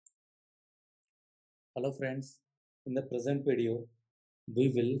Hello friends, in the present video,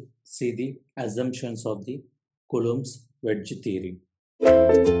 we will see the assumptions of the Coulomb's wedge theory.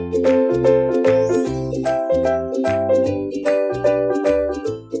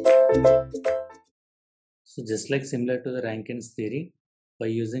 So just like similar to the Rankine's theory, by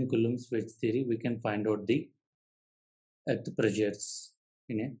using Coulomb's wedge theory, we can find out the earth pressures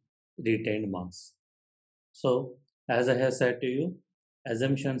in a retained mass. So as I have said to you,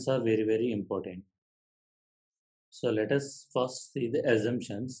 assumptions are very important. So let us first see the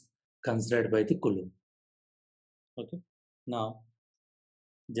assumptions considered by the Coulomb. Okay. Now,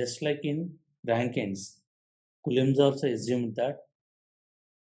 just like in Rankine's, Coulombs also assumed that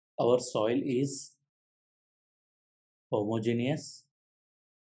our soil is homogeneous.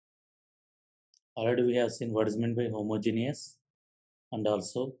 Already we have seen what is meant by homogeneous and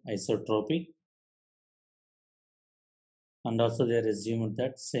also isotropic. And also they assumed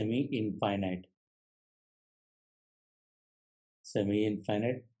that semi-infinite.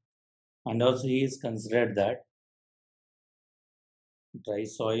 And also he is considered that dry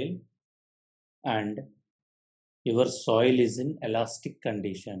soil and your soil is in elastic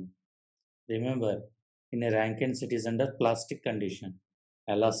condition. Remember, in a Rankine's it is under plastic condition,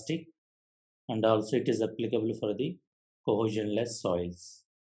 elastic, and also it is applicable for the cohesionless soils.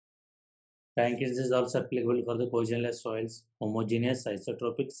 Rankine's is also applicable for the cohesionless soils, homogeneous,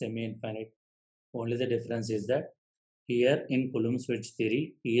 isotropic, semi-infinite. Only the difference is that here in Coulomb's wedge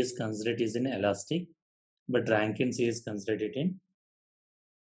theory, he is considered is in elastic, but Rankine's is considered it in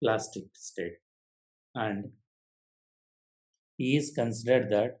plastic state. And he is considered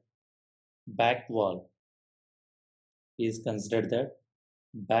that back wall is considered that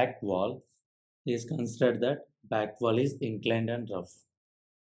back wall is inclined and rough.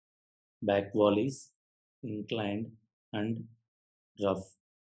 Back wall is inclined and rough.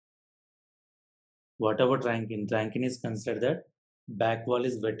 What about Rankine? Rankine is considered that back wall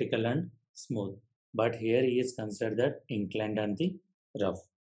is vertical and smooth, but here he is considered that inclined and the rough.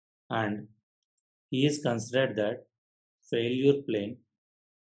 And he is considered that failure plane,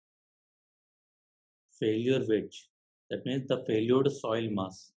 failure wedge, that means the failed soil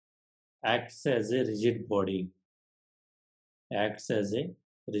mass acts as a rigid body, acts as a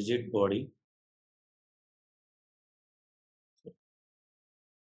rigid body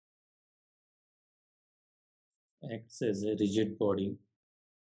acts as a rigid body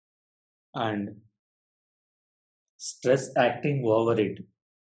and stress acting over it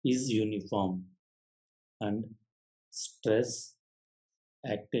is uniform, and stress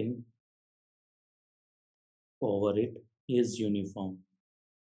acting over it is uniform.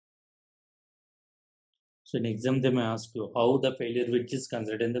 So in exam they may ask you how the failure wedge is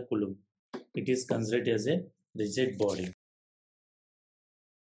considered in the Coulomb. It is considered as a rigid body.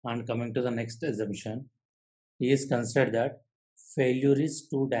 And coming to the next assumption, he is considered that failure is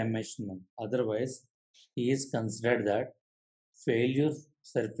two-dimensional. Otherwise, he is considered that failure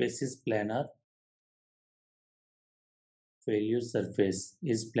surface is planar. Failure surface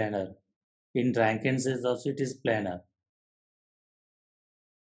is planar. In Rankine's also it is planar.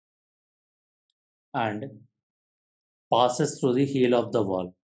 And passes through the heel of the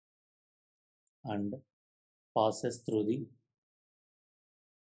wall. And passes through the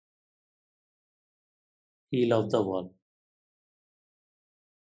heel of the wall.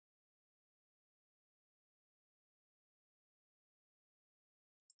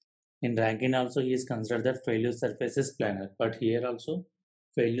 In Rankine also he is considered that failure surface is planar, but here also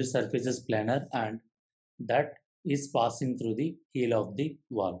failure surface is planar and that is passing through the heel of the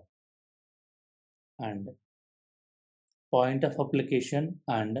wall. And point of application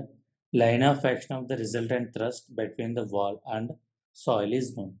and line of action of the resultant thrust between the wall and soil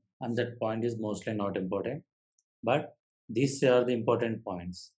is known, and that point is mostly not important, but these are the important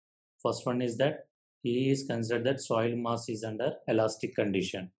points. First one is that he is considered that soil mass is under elastic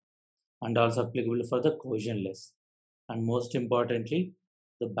condition and also applicable for the cohesionless. And most importantly,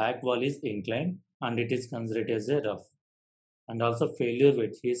 the back wall is inclined and it is considered as a rough. And also failure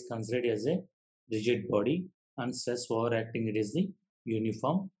wedge is considered as a rigid body and stress overacting it is the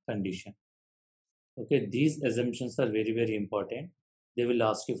uniform condition. Okay, these assumptions are very important. They will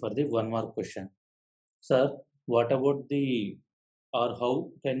ask you for the one more question. Sir, what about the or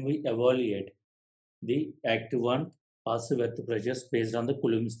how can we evaluate the active and passive earth pressures based on the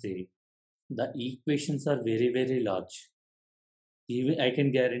Coulomb's theory? The equations are very large. Even I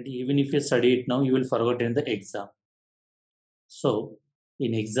can guarantee, even if you study it now, you will forget in the exam. So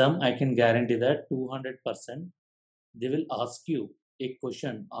in exam, I can guarantee that 200% they will ask you a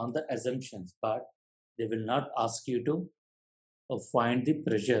question on the assumptions, but they will not ask you to find the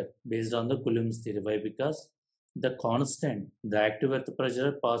pressure based on the Coulomb's theory. Why? Because the constant, the active earth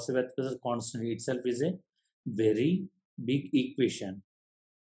pressure, passive earth pressure constant itself is a very big equation,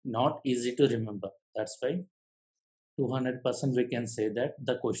 not easy to remember. That's why 200% we can say that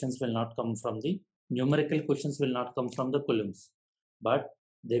the questions will not come from the numerical questions will not come from the Coulombs, but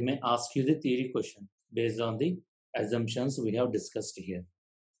they may ask you the theory question based on the assumptions we have discussed here.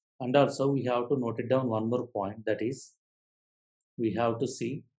 And also we have to note it down one more point, that is we have to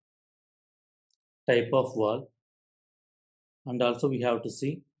see type of wall, and also we have to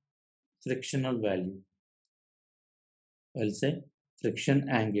see frictional value. I'll say friction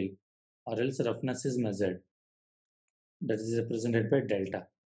angle, or else roughness is measured, that is represented by delta.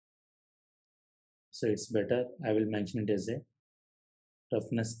 So it's better I will mention it as a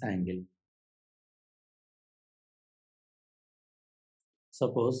roughness angle.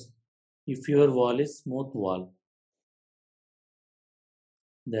 Suppose if your wall is smooth wall,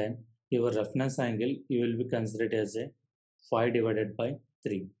 then your roughness angle you will be considered as a 5 divided by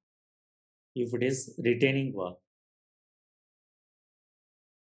 3. If it is retaining wall,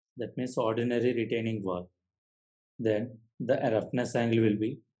 that means ordinary retaining wall, then the roughness angle will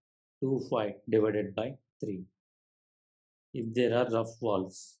be 2 5 divided by 3. If there are rough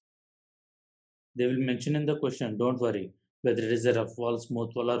walls, they will mention in the question, don't worry whether it is a rough wall, smooth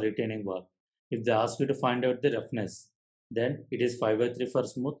wall, or retaining wall. If they ask you to find out the roughness, then it is 5 by 3 for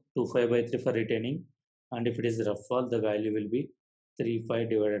smooth, 2 5 by 3 for retaining, and if it is rough wall, the value will be 3 5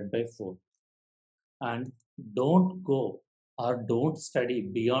 divided by 4. And don't go or don't study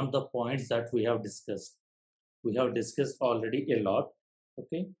beyond the points that we have discussed. We have discussed already a lot.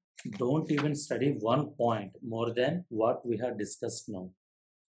 Okay, don't even study one point more than what we have discussed now.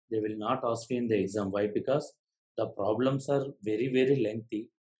 They will not ask you in the exam. Why? Because the problems are very lengthy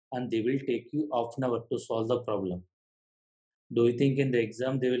and they will take you half an hour to solve the problem. Do you think in the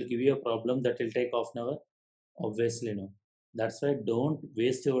exam they will give you a problem that will take half an hour? Obviously no. That's why don't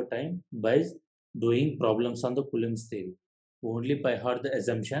waste your time by doing problems on the Coulomb's theory. Only by heart the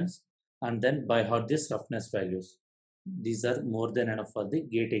assumptions and then by heart this roughness values. These are more than enough for the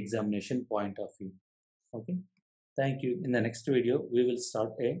gate examination point of view. Okay. Thank you. In the next video, we will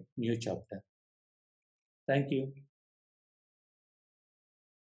start a new chapter. Thank you.